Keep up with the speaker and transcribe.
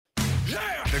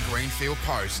The Greenfield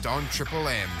Post on Triple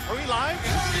M. Are we live?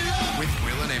 With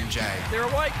Will and MJ. They're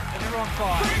awake and they're on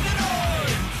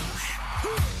fire.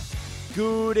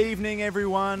 Good evening,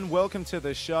 everyone. Welcome to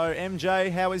the show.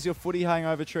 MJ, how is your footy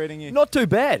hangover treating you? Not too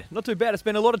bad. Not too bad. I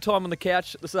spent a lot of time on the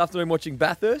couch this afternoon watching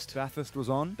Bathurst. Bathurst was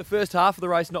on. The first half of the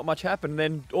race, not much happened, and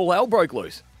then all hell broke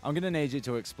loose. I'm going to need you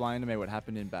to explain to me what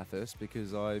happened in Bathurst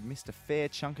because I missed a fair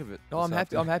chunk of it. Oh, I'm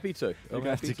happy to. You're I'm going to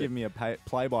have happy to give me a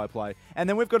play-by-play. And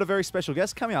then we've got a very special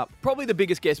guest coming up. Probably the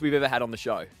biggest guest we've ever had on the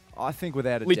show. I think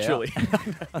without a Literally.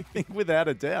 doubt. I think without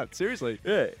a doubt. Seriously.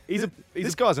 Yeah.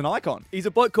 This guy's an icon. He's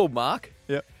a bloke called Mark.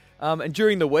 Yep. And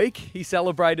during the week, he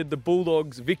celebrated the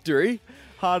Bulldogs' victory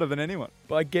Harder than anyone.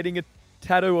 by getting a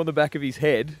tattoo on the back of his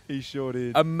head. He sure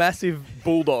did. A massive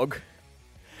bulldog.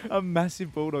 A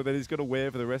massive bulldog that he's got to wear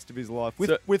for the rest of his life.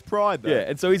 With pride, though. Yeah,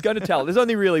 and so he's going to tell. There's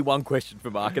only really one question for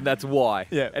Mark, and that's why.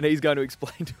 Yeah. And he's going to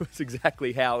explain to us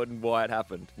exactly how and why it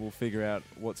happened. We'll figure out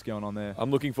what's going on there. I'm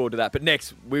looking forward to that. But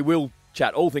next, we will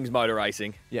chat all things motor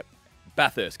racing. Yep.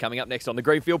 Bathurst coming up next on the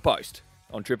Greenfield Post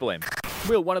on Triple M.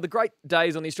 Will, one of the great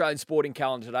days on the Australian sporting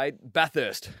calendar today,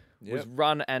 Bathurst, was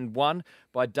run and won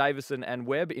by Davison and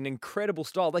Webb in incredible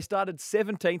style. They started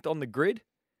 17th on the grid.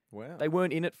 Wow. They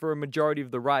weren't in it for a majority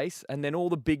of the race, and then all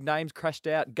the big names crashed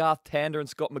out. Garth Tander and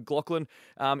Scott McLaughlin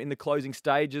in the closing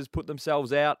stages put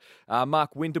themselves out.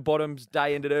 Mark Winterbottom's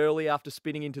day ended early after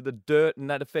spinning into the dirt, and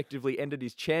that effectively ended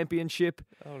his championship.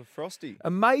 Oh, Frosty.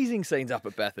 Amazing scenes up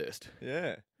at Bathurst.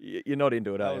 Yeah. You're not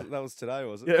into it, are you? That was today,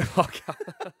 was it? Yeah, okay.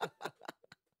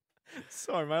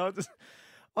 Sorry, mate.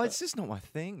 It's just not my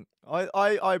thing.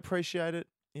 I appreciate it.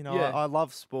 You know, Yeah. I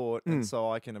love sport, and so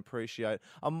I can appreciate.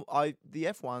 The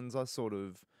F1s, I sort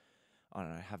of, I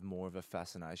don't know, have more of a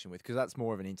fascination with because that's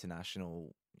more of an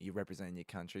international. You represent your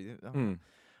country.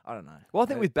 I don't know. Well, I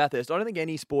think with Bathurst, I don't think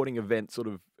any sporting event sort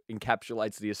of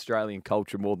encapsulates the Australian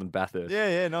culture more than Bathurst.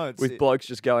 Yeah, no. It's, With blokes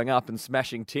just going up and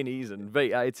smashing tinnies and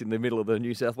V8s in the middle of the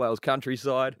New South Wales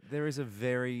countryside. there is a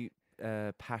very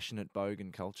passionate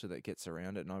bogan culture that gets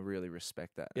around it, and I really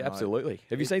respect that. Yeah, And absolutely.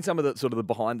 Have you seen some of the sort of the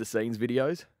behind the scenes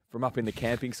videos from up in the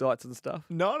camping sites and stuff?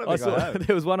 No, I don't think I have.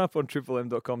 There was one up on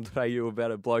triplem.com.au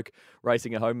about a bloke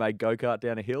racing a homemade go-kart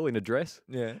down a hill in a dress.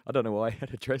 Yeah. I don't know why he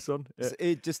had a dress on.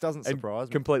 It just doesn't And surprise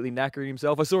me. completely knackering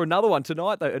himself. I saw another one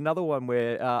tonight, though. Another one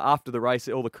where after the race,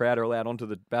 all the crowd are allowed onto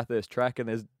the Bathurst track, and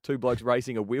there's two blokes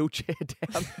racing a wheelchair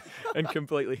down and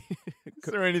completely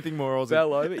Is there anything more Aussie?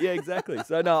 fell over. Yeah, exactly.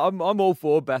 So no, I'm all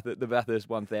for the Bathurst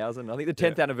 1000. I think the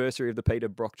 10th anniversary of the Peter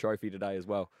Brock Trophy today as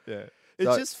well. Yeah. It's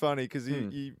So- just funny because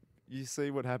you see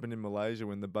what happened in Malaysia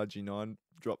when the Budgie 9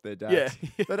 dropped their dads.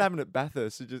 Yeah. That happened at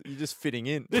Bathurst. You're just fitting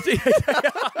in. yeah,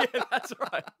 that's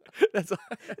right. That's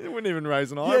right. It wouldn't even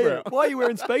raise an Yeah, eyebrow. Why are you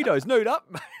wearing Speedos? Nude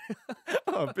up.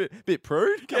 Oh, a bit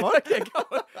prude. Come on. Yeah, go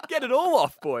on. Get it all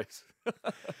off, boys.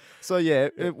 So,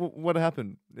 what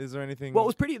happened? Is there anything? Well, it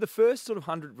was pretty. The first sort of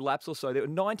 100 laps or so, there were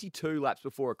 92 laps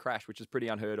before a crash, which is pretty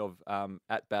unheard of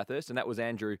at Bathurst, and that was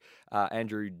Andrew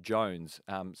Jones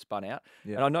spun out.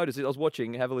 Yeah. And I noticed it. I was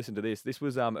watching. Have a listen to this. This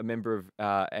was a member of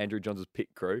Andrew Jones's pit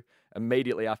crew.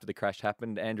 Immediately after the crash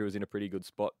happened, Andrew was in a pretty good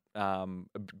spot, a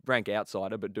rank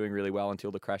outsider, but doing really well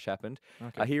until the crash happened.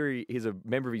 Okay. Here he's a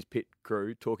member of his pit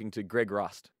crew talking to Greg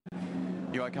Rust.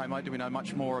 You okay, mate? Do we know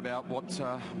much more about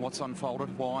what's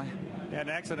unfolded? Why? You had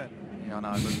an accident. Yeah, I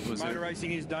know. But was Motor it,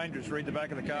 racing is dangerous. Read the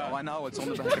back of the yeah, car. I know it's on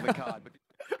the back of the card.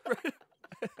 But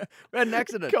We had an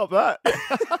accident. Cop that.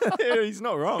 Yeah, he's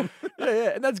not wrong.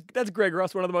 Yeah, and that's Greg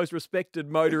Rust, one of the most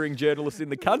respected motoring journalists in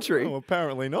the country. Well,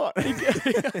 apparently not.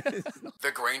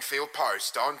 The Greenfield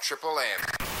Post on Triple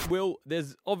M. Will,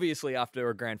 there's obviously after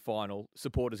a grand final,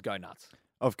 supporters go nuts.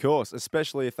 Of course,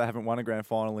 especially if they haven't won a grand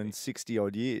final in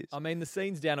 60-odd years. I mean, the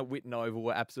scenes down at Whitten Oval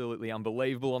were absolutely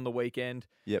unbelievable on the weekend.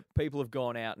 Yep. People have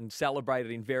gone out and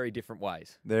celebrated in very different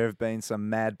ways. There have been some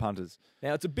mad punters.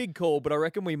 Now, it's a big call, but I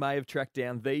reckon we may have tracked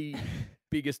down the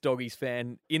biggest Doggies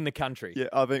fan in the country. Yeah,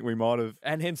 I think we might have.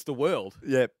 And hence the world.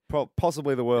 Yeah,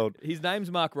 possibly the world. His name's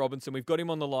Mark Robinson. We've got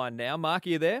him on the line now. Mark, are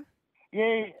you there?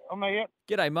 Yeah, I'm here.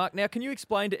 G'day, Mark. Now, can you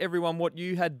explain to everyone what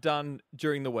you had done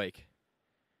during the week?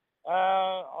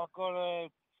 I got a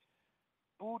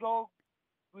bulldog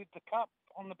with the cup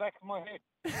on the back of my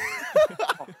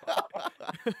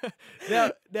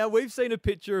head. Now we've seen a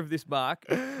picture of this Mark.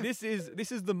 This is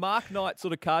the Mark Knight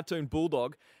sort of cartoon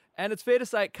bulldog, and it's fair to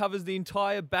say it covers the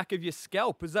entire back of your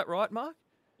scalp. Is that right, Mark?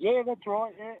 Yeah, that's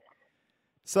right, yeah.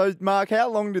 So, Mark, how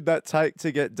long did that take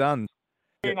to get done?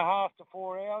 3.5 to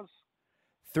 4 hours.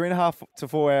 3.5 to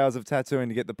 4 hours of tattooing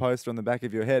to get the poster on the back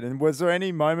of your head. And was there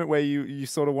any moment where you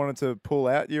sort of wanted to pull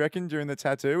out, you reckon, during the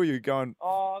tattoo? Were you going...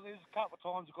 Oh, there's a couple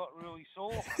of times I got really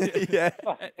sore. Yeah.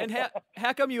 And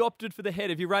how come you opted for the head?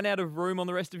 Have you run out of room on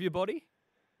the rest of your body?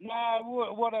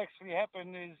 No, what actually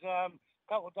happened is a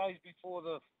couple of days before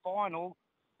the final,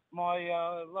 my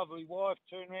lovely wife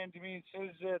turned around to me and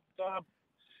says that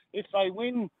if they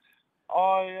win,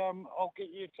 I'll get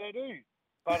you a tattoo,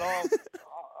 but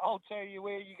I'll tell you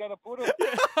where you got to put it.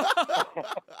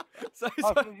 So,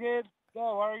 I said, yeah,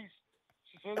 no worries.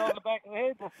 She said, on the back of the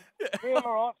head. Yeah,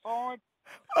 all right, fine.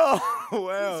 Oh,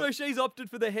 wow. so she's opted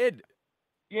for the head.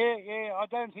 Yeah, I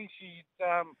don't think she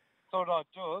thought I'd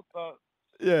do it, but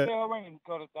Yeah. I went and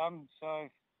got it done. So,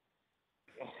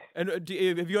 And have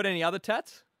you got any other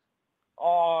tats?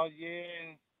 oh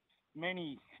yeah,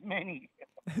 many.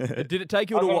 Did it take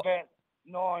you I've to got what? about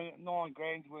nine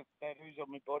grand worth of tattoos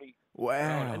on my body.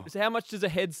 Wow. So how much does a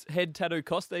head tattoo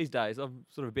cost these days? I've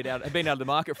sort of been out of the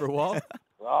market for a while.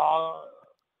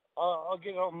 I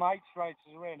get it on mates rates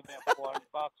around about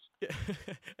 $400.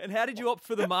 And how did you opt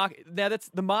for the Mark? Now that's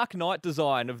the Mark Knight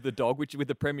design of the dog, which with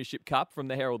the Premiership Cup from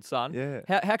the Herald Sun. Yeah.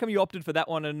 How come you opted for that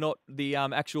one and not the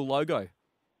actual logo?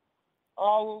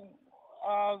 Oh,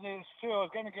 there's two. I was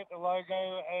going to get the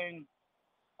logo, and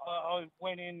I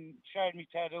went in, showed me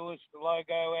tattooist the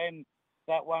logo and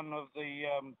that one of the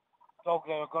dog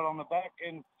that I got on the back,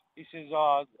 and he says,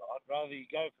 "Oh, I'd rather you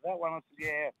go for that one." I said,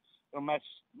 "Yeah, it'll match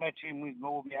him with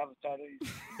all the other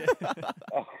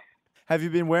tattoos." Have you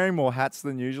been wearing more hats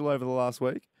than usual over the last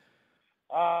week?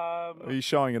 Are you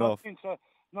showing it not off?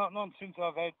 Not since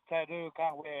I've had tattoo. I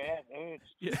can't wear a hat. It hurts.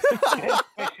 Yeah.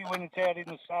 Especially when it's out in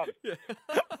the sun.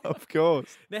 Of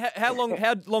course. Now, how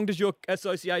long does your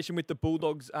association with the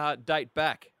Bulldogs date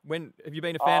back? When have you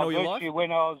been a fan all your life? Virtually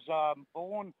when I was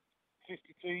born,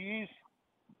 52 years.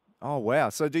 Oh, wow.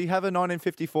 So do you have a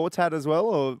 1954 tat as well,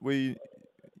 or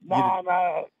No,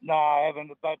 I haven't.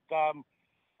 But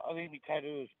I think my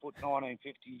tattoo has put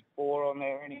 1954 on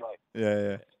there anyway.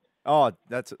 Yeah. Oh,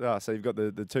 so you've got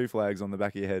the two flags on the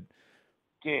back of your head.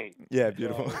 Yeah. Yeah,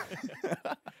 beautiful.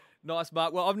 Nice,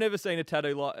 Mark. Well, I've never seen a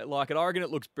tattoo like it. I reckon it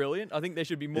looks brilliant. I think there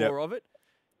should be more of it.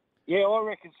 Yeah, I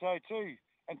reckon so too.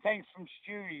 And thanks from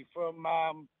Stewie from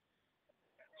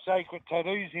Sacred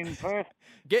Tattoos in Perth.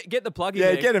 Get the plug in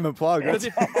Yeah, there. get him a plug. 'Cause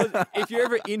if you're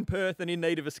ever in Perth and in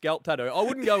need of a scalp tattoo, I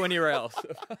wouldn't go anywhere else.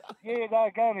 Yeah, no,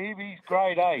 go to him. He's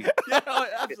great, eh? Yeah,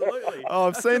 absolutely. Oh,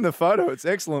 I've seen the photo. It's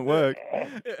excellent work.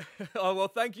 Oh, well,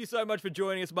 thank you so much for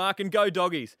joining us, Mark, and go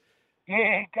doggies.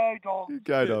 Yeah, go dogs.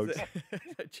 Go Dogs.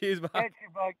 Cheers, Mark. Thank you,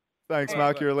 mate. Thanks,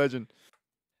 Mark. You're a legend.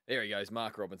 There he goes,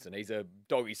 Mark Robinson. He's a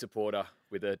doggy supporter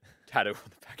with a tattoo on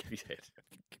the back of his head.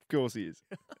 Of course he is.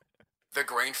 The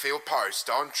Greenfield Post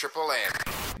on Triple M.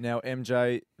 Now,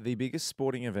 MJ, the biggest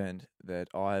sporting event that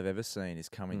I have ever seen is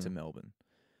coming to Melbourne.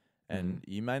 And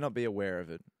you may not be aware of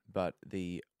it, but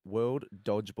the World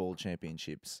Dodgeball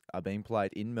Championships are being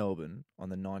played in Melbourne on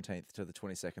the 19th to the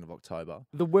 22nd of October.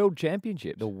 The World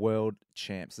Championships? The World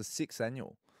Champs, the 6th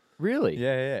annual. Really?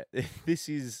 Yeah.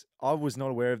 I was not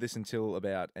aware of this until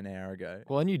about an hour ago.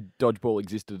 Well, I knew dodgeball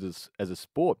existed as a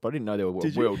sport, but I didn't know there were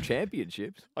Did you? World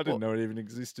Championships. I didn't know it even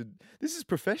existed. This is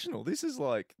professional. This is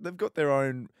like, they've got their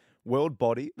own world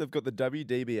body. They've got the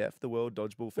WDBF, the World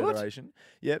Dodgeball Federation.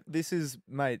 Yep, this is,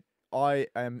 mate, I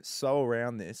am so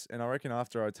around this, and I reckon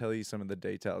after I tell you some of the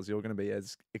details, you're going to be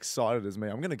as excited as me.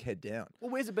 I'm going to head down. Well,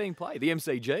 where's it being played? The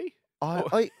MCG?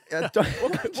 I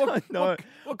don't know.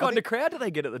 What kind of crowd do they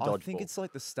get at the dodgeball? I think it's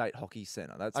like the State Hockey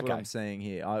Centre. That's what Okay. I'm saying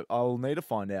here. I'll need to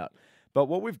find out. But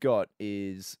what we've got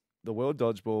is the World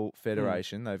Dodgeball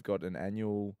Federation. They've got an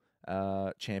annual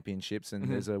championships, and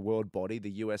there's a world body. The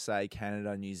USA,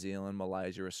 Canada, New Zealand,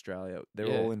 Malaysia, Australia. They're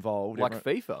Yeah. all involved. like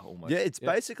Everyone- FIFA almost. Yeah, it's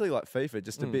basically like FIFA,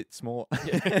 just a bit smaller.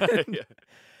 Yeah.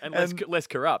 And less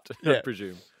corrupt, I Yeah.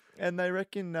 presume. And they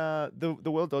reckon the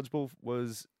World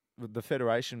Dodgeball the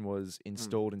federation was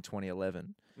installed in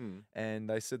 2011, and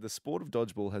they said the sport of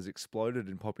dodgeball has exploded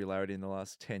in popularity in the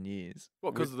last 10 years.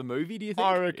 What, because of the movie, do you think?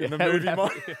 I reckon the Yeah, it would movie have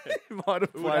might, to. might have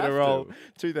It would played have a role. to.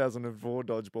 2004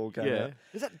 dodgeball came Yeah. out.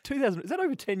 Is that 2000? Is that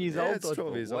over 10 years Yeah, old? it's 12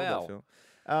 dodgeball? years Wow. old, that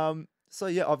film. So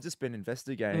yeah, I've just been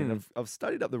investigating. I've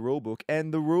studied up the rule book,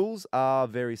 and the rules are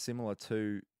very similar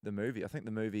to the movie. I think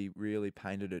the movie really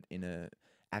painted it in a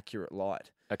accurate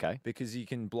light. Okay. Because you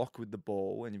can block with the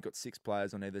ball, and you've got 6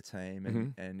 players on either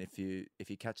team, and if you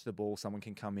catch the ball, someone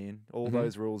can come in. All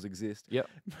those rules exist. Yep.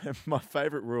 My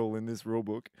favourite rule in this rule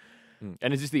book.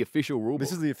 And is this the official rule book?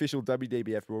 This is the official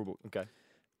WDBF rule book. Okay.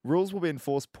 Rules will be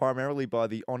enforced primarily by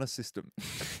the honour system.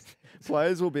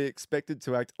 Players will be expected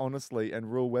to act honestly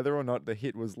and rule whether or not the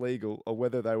hit was legal or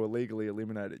whether they were legally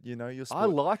eliminated. You know your sport. I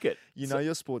like it. You know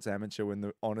your sport's amateur when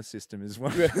the honour system is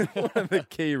one of the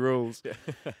key rules.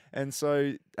 And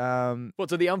so, What?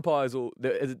 So the umpires will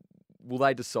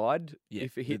they decide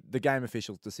if a hit? the game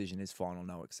official's decision is final,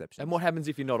 no exceptions. And what happens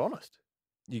if you're not honest?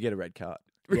 You get a red card.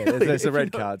 Really? Yeah, there's a If you're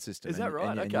red not- card system. Is that and-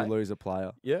 right? And, Okay. you lose a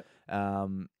player. Yeah.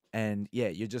 And yeah,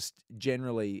 you're just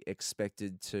generally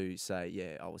expected to say,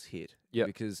 yeah, I was hit. Yep.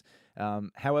 Because,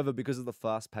 however, because of the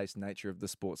fast-paced nature of the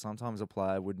sport, sometimes a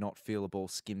player would not feel a ball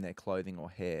skim their clothing or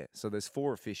hair. So there's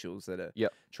 4 officials that are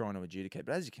Yep. trying to adjudicate.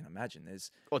 But as you can imagine, there's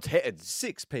Well, it's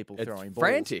 6 people it's throwing balls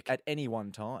frantic. at any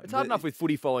one time. It's hard enough with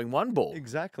footy following one ball,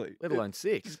 Exactly. let alone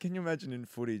 6. Can you imagine in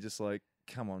footy, just like,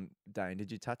 come on, Dane,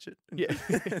 did you touch it? Yeah.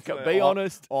 It's like, Be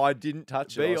honest. I didn't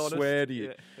touch it. Be I honest. swear to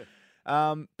you. Yeah.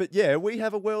 But yeah, we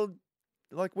have world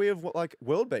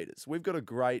beaters. We've got a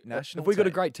great national. Have we got a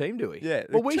team. great team, do we? Yeah.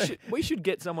 Well, we should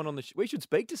get someone on the. We should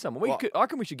speak to someone. Well, I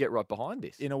reckon we should get right behind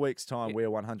this. In a week's time, Yeah. we're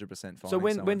 100% fine. So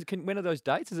when are those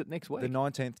dates? Is it next week? the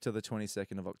 19th to the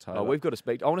 22nd of October. Oh, we've got to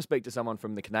speak. I want to speak to someone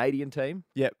from the Canadian team.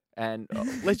 Yep. And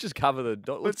let's just cover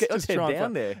the. Let's just head try and down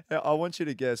find- there. I want you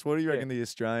to guess. What do you Yeah. reckon the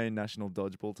Australian national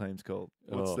dodgeball team's called?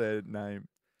 What's Oh. their name?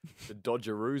 The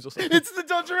Dodgeroos or something. It's the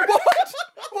Dodgeroos.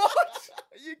 What?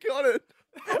 You got it.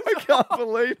 I can't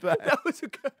believe that. That was a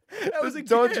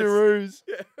guess. Dodgeroos.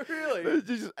 Yeah, really.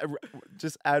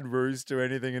 Just add ruse to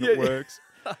anything and Yeah, it yeah. works.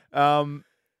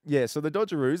 Yeah, so the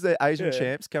Dodgeroos, they're Asian Yeah.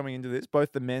 champs coming into this.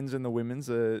 Both the men's and the women's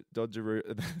are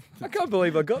Dodgeroo. I can't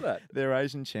believe I got that. They're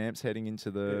Asian champs heading into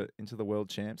the world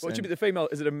champs. What should be and the female?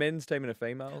 Is it a men's team and a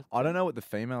female? I don't know what the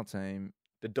female team.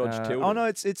 The Dodge Tildas. Oh no,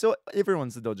 it's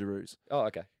everyone's the Dodgeroos. Oh,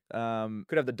 okay.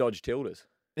 Could have the Dodge Tildas.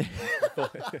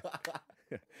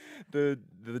 the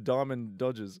Diamond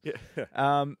Dodgers.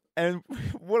 Yeah. And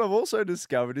what I've also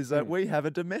discovered is that we have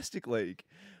a domestic league.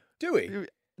 Do we?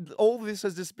 All this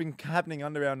has just been happening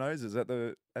under our noses at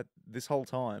this whole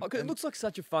time. Oh, 'cause it And- looks like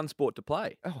such a fun sport to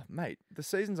play. Oh, mate, the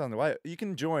season's underway. You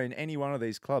can join any one of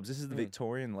these clubs. This is the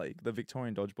Victorian League, the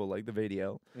Victorian Dodgeball League, the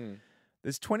VDL.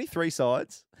 There's 23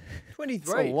 sides.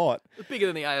 23. It's a lot. It's bigger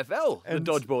than the AFL, And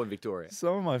the dodgeball in Victoria.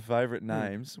 Some of my favourite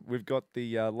names. We've got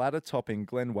the ladder-topping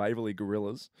Glen Waverley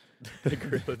Gorillas.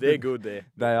 They're good there.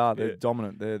 They are. They're Yeah.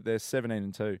 dominant. They're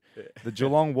 17-2. The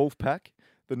Geelong Wolfpack,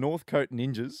 the Northcote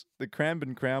Ninjas, the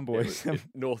Cranbourne Crown Boys,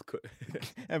 North.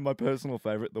 and my personal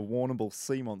favourite, the Warrnambool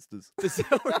Sea Monsters.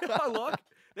 I like.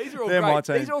 These are all They're great. my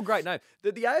team. These are all great names.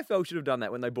 The AFL should have done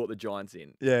that when they brought the Giants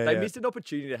in. Yeah, They yeah. missed an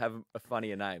opportunity to have a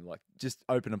funnier name, Just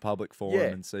open a public forum Yeah.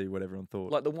 and see what everyone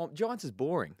thought. like the Giants is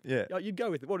boring. Yeah. Like, you'd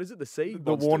go with what is it? The Sea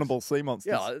the Monsters? Warrnambool Sea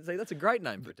Monsters. Yeah, I'd say that's a great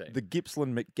name for a team. The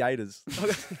Gippsland McGators.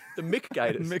 The Mick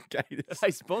Gators. McGators.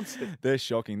 They sponsored. They're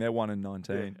shocking. They're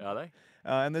 1-19. Are they?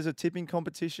 And there's a tipping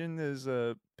competition. There's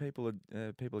people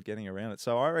are getting around it.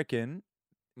 So I reckon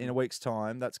in a week's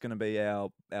time, that's going to be our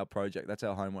project. That's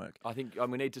our homework. I think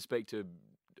we need to speak to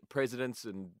presidents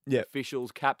and Yeah.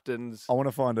 officials, captains, I want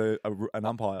to find an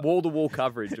umpire. wall-to-wall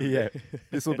coverage. Yeah,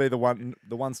 this will be the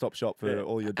one-stop shop for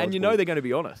all your. And you know they're going to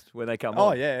be honest when they come Oh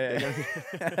on. yeah.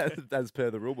 As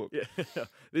per the rule book. Yeah.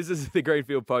 This is the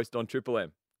Greenfield Post on Triple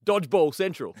M. Dodgeball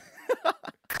Central.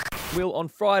 Will, on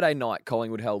Friday night,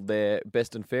 Collingwood held their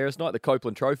best and fairest night, the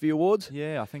Copeland Trophy Awards.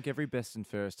 Yeah, I think every best and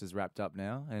fairest is wrapped up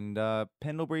now. And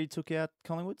Pendlebury took out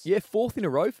Collingwood's. Yeah, 4th in a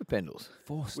row for Pendles,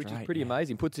 Fourth which is straight, pretty man.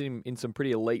 amazing. Puts him in some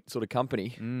pretty elite sort of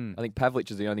company. Mm. I think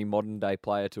Pavlich is the only modern-day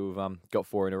player to have got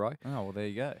 4 in a row. Oh, well, there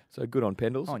you go. So good on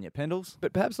Pendles. On your Pendles.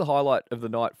 But perhaps the highlight of the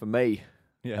night for me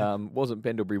Yeah. wasn't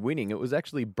Pendlebury winning. It was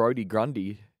actually Brodie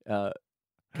Grundy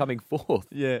coming 4th.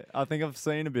 Yeah, I think I've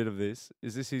seen a bit of this.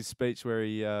 Is this his speech where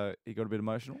he got a bit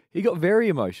emotional? He got very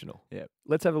emotional. Yeah.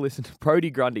 Let's have a listen to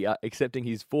Brodie Grundy accepting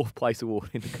his 4th place award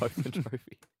in the Copeland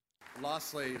Trophy.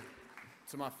 Lastly,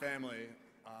 to my family,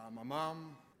 my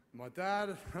mum, my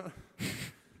dad.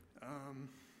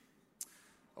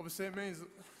 Obviously, it means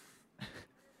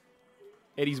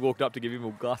Eddie's walked up to give him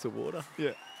a glass of water.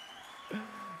 Yeah.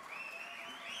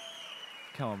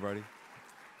 Come on, Brody.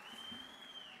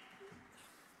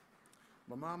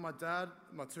 my mum, my dad,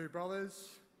 my 2 brothers.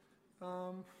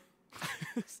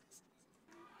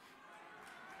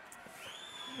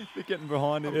 They're getting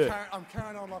behind him. I'm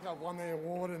carrying on like I've won the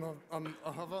award, and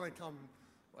I've only come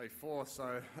like 4th,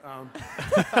 so.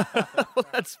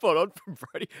 That's spot on from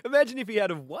Brodie. Imagine if he had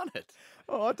have won it.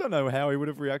 Oh, I don't know how he would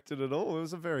have reacted at all. It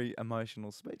was a very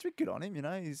emotional speech. But good on him,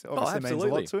 He's obviously means a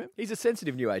lot to him. He's a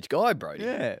sensitive new age guy, Brodie.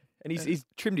 Yeah. And he's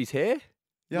trimmed his hair.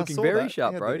 Yeah, I looking saw very that.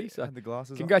 sharp, He had Brody. The, so had the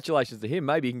glasses on. congratulations to him.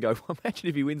 Maybe you can go, imagine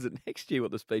if he wins it next year,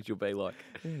 what the speech will be like.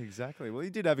 Yeah, exactly. Well, he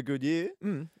did have a good year.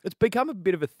 It's become a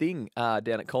bit of a thing down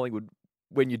at Collingwood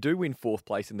when you do win 4th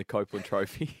place in the Copeland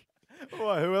Trophy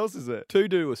Why? Who else is there? to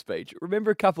do a speech. Remember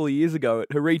a couple of years ago at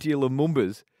Haritia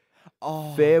Lumumba's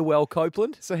Oh, Farewell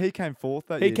Copeland? so he came fourth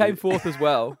that He year. came did 4th as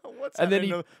well. What's and then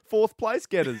happening to 4th place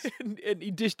getters? and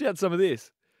he dished out some of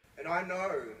this. And I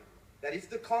know that if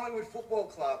the Collingwood Football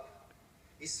Club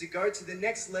is to go to the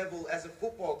next level as a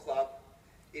football club,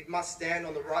 it must stand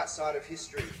on the right side of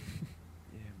history.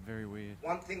 Yeah, very weird.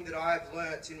 One thing that I have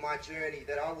learnt in my journey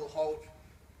that I will hold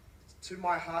to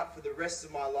my heart for the rest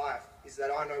of my life is that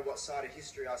I know what side of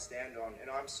history I stand on. And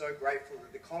I'm so grateful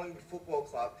that the Collingwood Football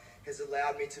Club has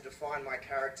allowed me to define my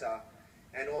character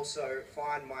and also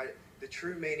find the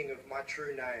true meaning of my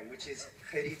true name, which is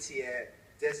Héritier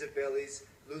Desabelis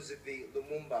Luzavi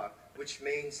Lumumba, which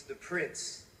means the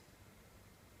prince,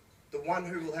 the one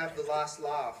who will have the last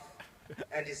laugh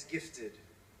and is gifted.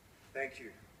 Thank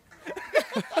you.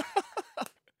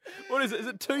 What is it? Is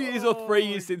it 2 years or 3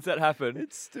 years since that happened?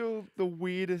 It's still the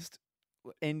weirdest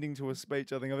ending to a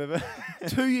speech I think I've ever.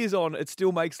 2 years on, it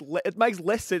still makes it makes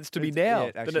less sense to me now yeah,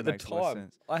 it than actually at the makes less time.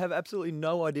 sense. I have absolutely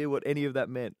no idea what any of that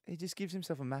meant. He just gives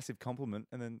himself a massive compliment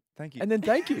and then thank you. And then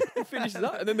thank you. It finishes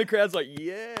up, and then the crowd's like,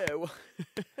 "Yeah."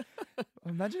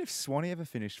 Imagine if Swanee ever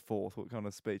finished 4th. What kind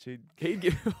of speech He'd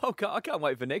give. I can't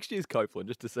wait for next year's Copeland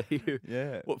just to see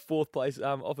Yeah. what 4th place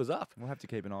offers up. We'll have to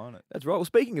keep an eye on it. That's right. Well,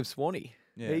 speaking of Swanee,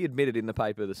 Yeah. he admitted in the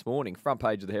paper this morning, front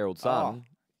page of the Herald Sun,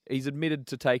 he's admitted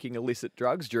to taking illicit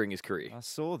drugs during his career. I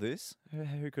saw this.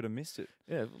 Who could have missed it?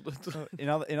 Yeah. In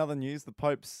other news, the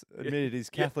Pope's admitted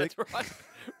he's Yeah, Catholic. that's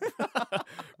right.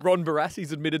 Ron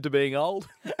Barassi's admitted to being old.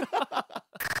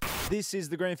 This is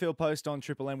the Greenfield Post on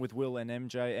Triple M with Will and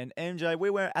MJ. And MJ, we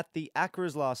were at the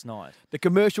ACRAs last night. The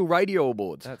Commercial Radio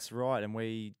Awards. That's right, and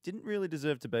we didn't really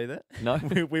deserve to be there. No.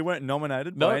 we weren't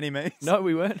nominated No. by any means. No,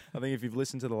 we weren't. I think if you've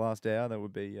listened to the last hour, that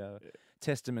would be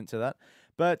testament to that.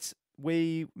 But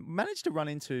we managed to run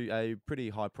into a pretty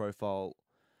high-profile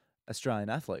Australian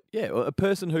athlete. Yeah, well, a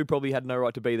person who probably had no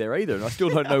right to be there either, and I still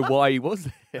don't know why he was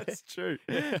there. That's true.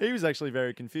 He was actually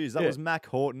very confused. That Yeah. was Mac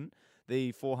Horton,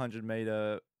 the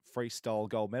 400-metre freestyle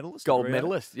gold medalist. Gold Rio.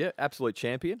 medalist, yeah, absolute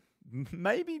champion.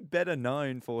 Maybe better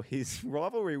known for his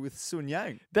rivalry with Sun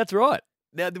Yang. That's right.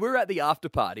 Now, we were at the after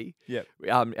party Yep.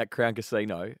 at Crown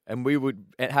Casino, and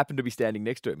it happened to be standing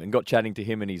next to him and got chatting to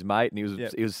him and his mate, and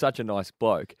he was such a nice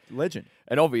bloke. Legend.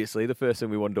 And obviously, the first thing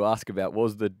we wanted to ask about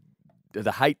was the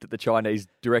hate that the Chinese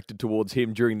directed towards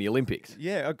him during the Olympics.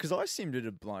 Yeah, because I seemed to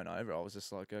have blown over. I was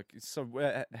just like, so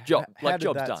Job- how like did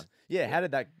job's that- done. Yeah, how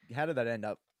did that end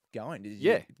up going?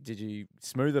 Did you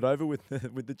smooth it over with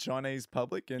the Chinese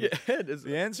public? And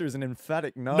the answer is an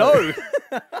emphatic no. No.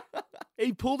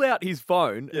 He pulled out his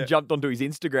phone Yeah. and jumped onto his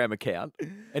Instagram account,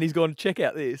 and he's gone, check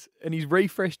out this, and he's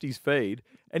refreshed his feed.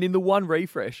 And in the one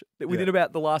refresh, that within Yeah.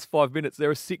 about the last 5 minutes,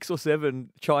 there are 6 or 7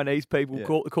 Chinese people Yeah.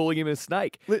 calling him a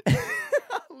snake.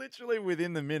 Literally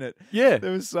within the minute. Yeah.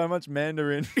 There was so much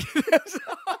Mandarin.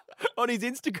 On his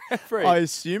Instagram feed. I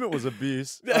assume it was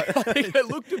abuse. I think it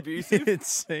looked abusive. It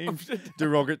seemed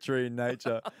derogatory in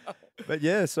nature. But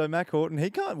yeah, so Mac Horton, he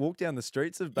can't walk down the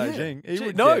streets of Beijing.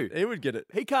 He would get it.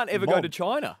 He can't ever go to mobbed.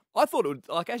 China. I thought it would,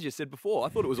 like as you said before, I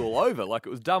thought it was all over, like it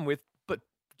was done with. But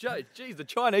geez, the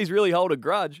Chinese really hold a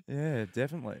grudge. Yeah,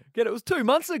 definitely. It was 2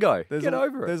 months ago. Get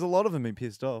over it. There's a lot of them being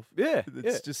pissed off. Yeah, It's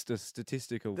yeah. just a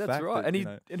statistical That's fact. right. that, And you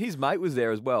know, and his mate was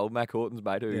there as well, Mac Horton's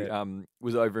mate, who Yeah.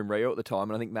 was over in Rio at the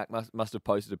time. And I think Mac must have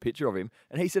posted a picture of him.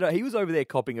 And he said he was over there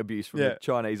copping abuse from Yeah. the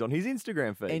Chinese on his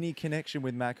Instagram feed. any connection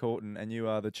with Mac Horton and you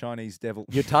are the Chinese devil.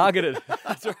 You're targeted.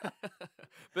 That's right.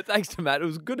 But thanks to Matt. It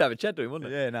was good to have a chat to him,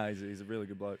 wasn't it? Yeah, no, he's a really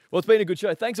good bloke. Well, it's been a good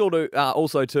show. Thanks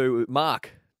also to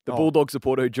Mark, the Bulldog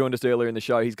supporter who joined us earlier in the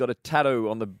show. He's got a tattoo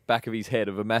on the back of his head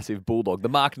of a massive bulldog, the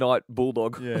Mark Knight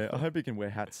Bulldog. Yeah, I hope he can wear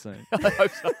hats soon. I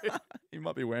hope so. He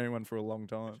might be wearing one for a long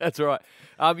time. That's right.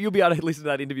 You'll be able to listen to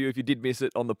that interview if you did miss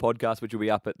it on the podcast, which will be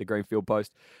up at the Greenfield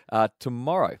Post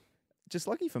tomorrow. Just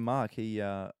lucky for Mark,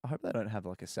 I hope they don't have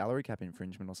like a salary cap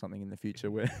infringement or something in the future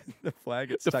where the flag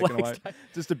gets The taken flag's away.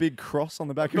 Just a big cross on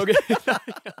the back of Okay. his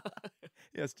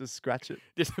He has to scratch it.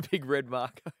 Just a big red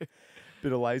mark.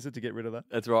 Bit of laser to get rid of that.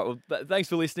 That's right. Well, thanks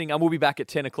for listening. We'll be back at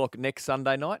 10 o'clock next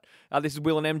Sunday night. This is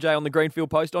Will and MJ on the Greenfield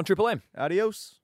Post on Triple M. Adios.